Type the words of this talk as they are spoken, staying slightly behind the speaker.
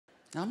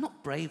Now, I'm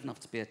not brave enough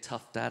to be a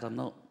tough dad. I'm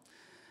not...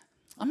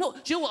 Do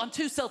you know what? I'm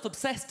too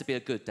self-obsessed to be a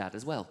good dad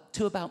as well.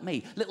 Too about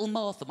me. Little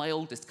Martha, my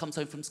oldest, comes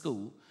home from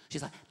school.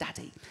 She's like,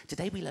 Daddy,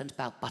 today we learned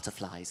about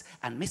butterflies,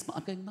 and Miss...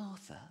 I'm going,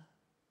 Martha...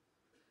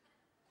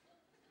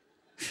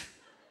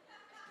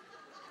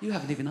 You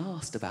haven't even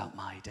asked about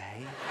my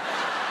day.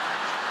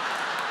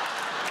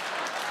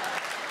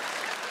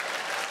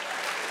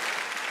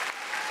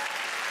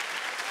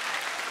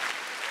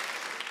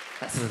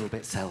 That's a little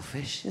bit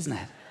selfish, isn't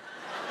it?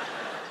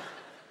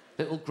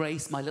 Little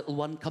Grace, my little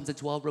one, comes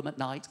into our room at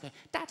night going,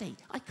 Daddy,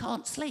 I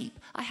can't sleep.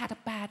 I had a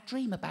bad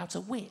dream about a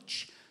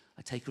witch.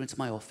 I take her into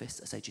my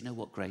office. I say, do you know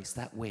what, Grace?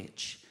 That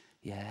witch,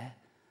 yeah,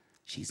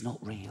 she's not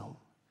real,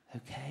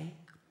 OK?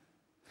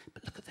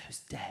 But look at those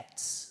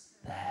debts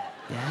there,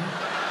 yeah?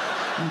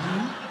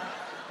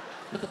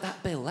 Mm-hmm. Look at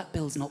that bill. That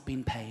bill's not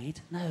been paid.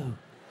 No.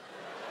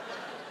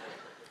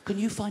 Can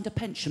you find a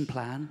pension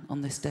plan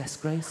on this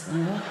desk, Grace?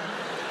 Anywhere?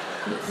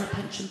 Look for a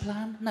pension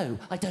plan? No,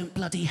 I don't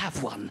bloody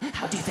have one.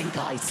 How do you think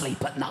I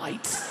sleep at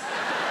night?